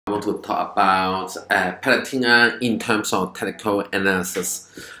want to talk about Palantir in terms of technical analysis.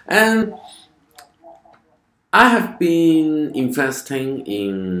 And I have been investing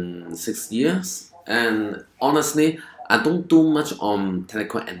in 6 years, and honestly, I don't do much on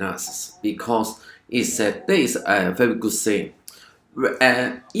technical analysis because there is a very good saying.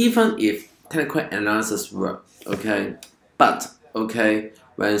 Even if technical analysis work, but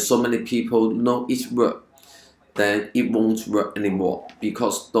when so many people know it work, then it won't work anymore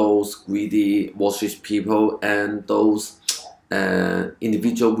because those greedy Wall Street people and those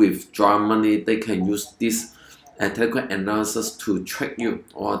individuals with dry money, they can use this technical analysis to trick you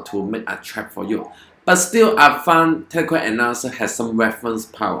or to make a trap for you. But still, I find technical analysis has some reference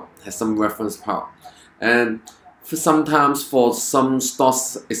power. And sometimes for some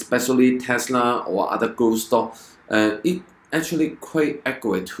stocks, especially Tesla or other growth stocks, it actually quite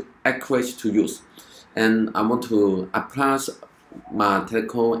accurate to use. And I want to apply my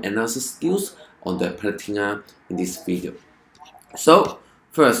technical analysis skills on the Palantir in this video. So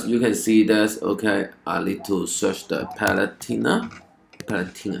first, you can see that I need to search the Palantir,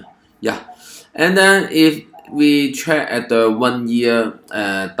 yeah. And then if we check at the 1 year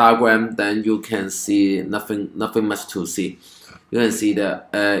diagram, then you can see nothing much to see. You can see that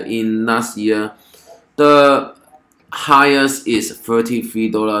in last year, the highest is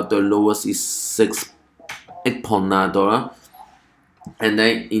 $33, the lowest is $8.9, and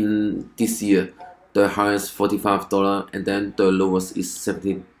then in this year the highest $45 and then the lowest is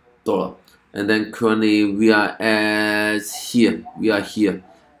 $70, and then currently we are here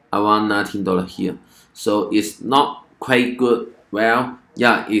around $19 here, so it's not quite good. Well,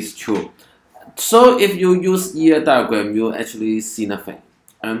 yeah, it's true. So if you use year diagram, you actually see nothing.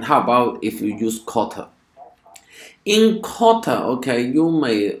 And how about if you use quarter? In quarter, you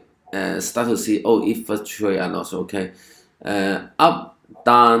may start to see, it fluctuates a lot, up,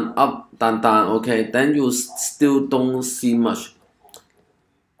 down, down, then you still don't see much.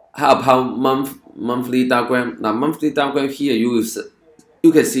 How about monthly diagram? Now, monthly diagram here, you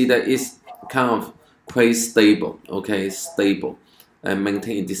can see that it's kind of quite stable, stable, and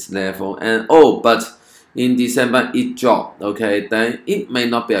maintain this level. And but in December it dropped, then it may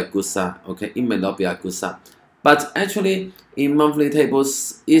not be a good sign, it may not be a good sign. But actually, in monthly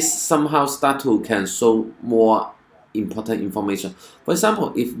tables, it somehow can show more important information. For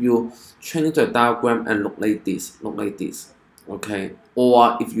example, if you change the diagram and look like this,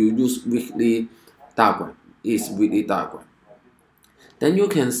 or if you use weekly diagram, then you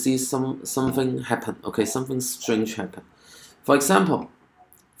can see something happen, something strange happen. For example,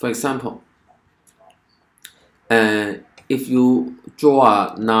 if you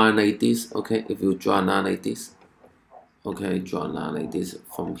draw a line like this, if you draw a line like this, draw a line like this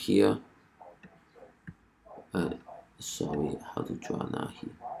from here. Sorry, how to draw a line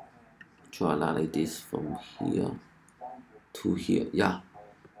here? Draw a line like this from here to here. Yeah,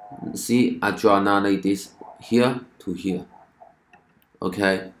 see, I draw a line like this here to here.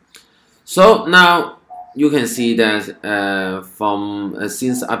 So now you can see that from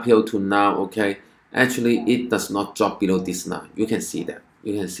since IPO to now, actually it does not drop below this line. You can see that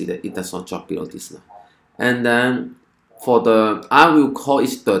it does not drop below this line. And then for the, I will call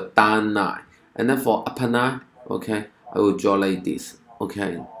it the down line, and then for upper line, I will draw like this,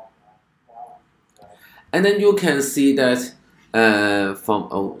 and then you can see that from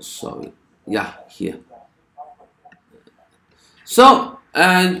here. So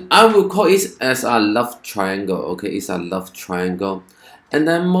I will call it as a love triangle, it's a love triangle. And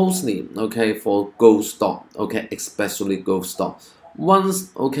then mostly, for gold stock, especially gold stock.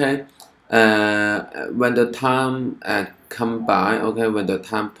 Once, when the time come by, when the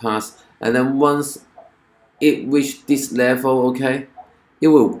time pass, and then once it reach this level, it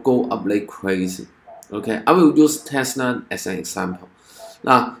will go up like crazy. I will use Tesla as an example.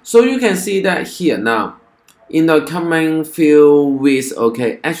 Now, so you can see that here now, in the coming few weeks,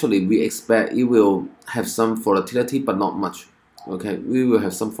 actually we expect it will have some volatility, but not much. We will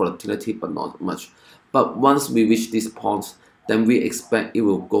have some volatility, but not much. But once we reach this point, then we expect it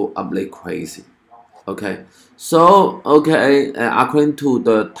will go up like crazy. So according to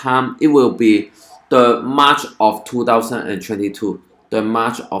the time, it will be the March of 2022. The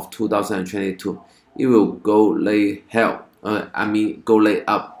March of 2022, it will go like hell. Go like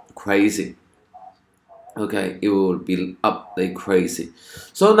up crazy. It will be up like crazy.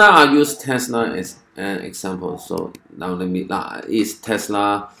 So now I use Tesla as an example. So now it's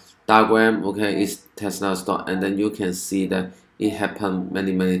Tesla diagram, it's Tesla stock, and then you can see that it happened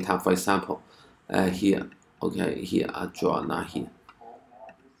many times. For example, here, here I draw a line here,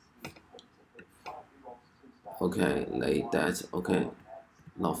 like that,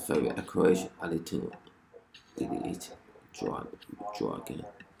 not very accurate. I need to delete it. Draw again.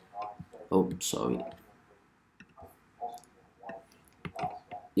 Oh, sorry.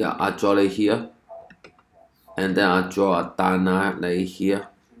 Yeah, I draw it here, and then I draw a diagonal line here.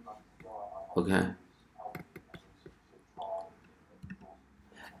 Okay.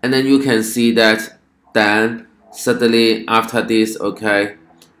 And then you can see that then suddenly after this, okay,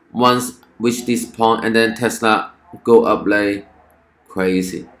 once reach this point and then Tesla go up like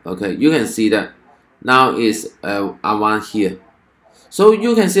crazy. Okay, you can see that now is one here. So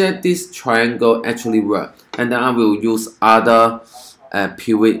you can see that this triangle actually works, and then I will use other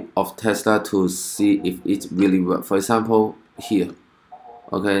pivot of Tesla to see if it really works. For example, here,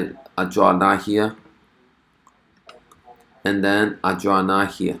 okay, I draw a line here, and then I draw a line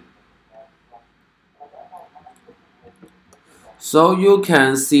here. So you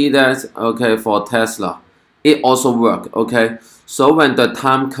can see that, okay, for Tesla, it also work, okay. So when the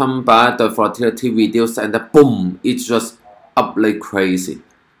time come by, the volatility reduce, and then boom, it's just up like crazy,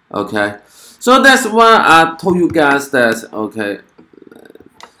 okay. So that's why I told you guys that, okay,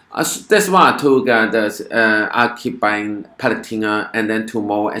 that's why I told you guys that I keep buying Palantir, and then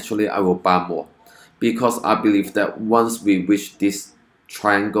tomorrow actually I will buy more, because I believe that once we reach this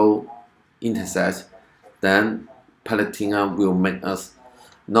triangle intersect, then Palantir will make us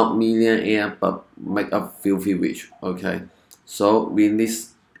not millionaire but make us filthy rich. Okay, so we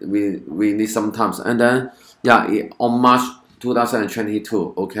need sometimes, and then yeah, on March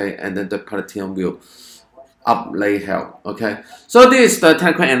 2022. Okay, and then the Palantir will up like hell. Okay, so this is the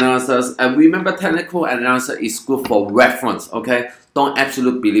technical analysis, and remember, technical analysis is good for reference. Okay, don't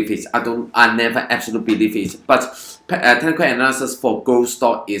absolute believe it. I never absolute believe it, but technical analysis for gold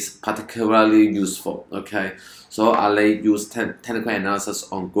stock is particularly useful. Okay, so I like use technical analysis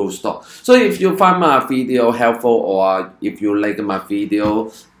on gold stock. So if you find my video helpful, or if you like my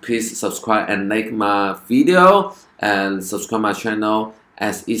video, please subscribe and like my video and subscribe my channel,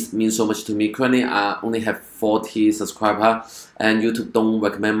 as it means so much to me. Currently, I only have 40 subscribers, and YouTube don't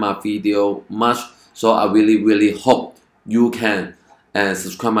recommend my video much. So I really hope you can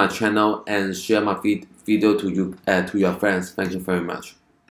subscribe my channel and share my video to your friends. Thank you very much.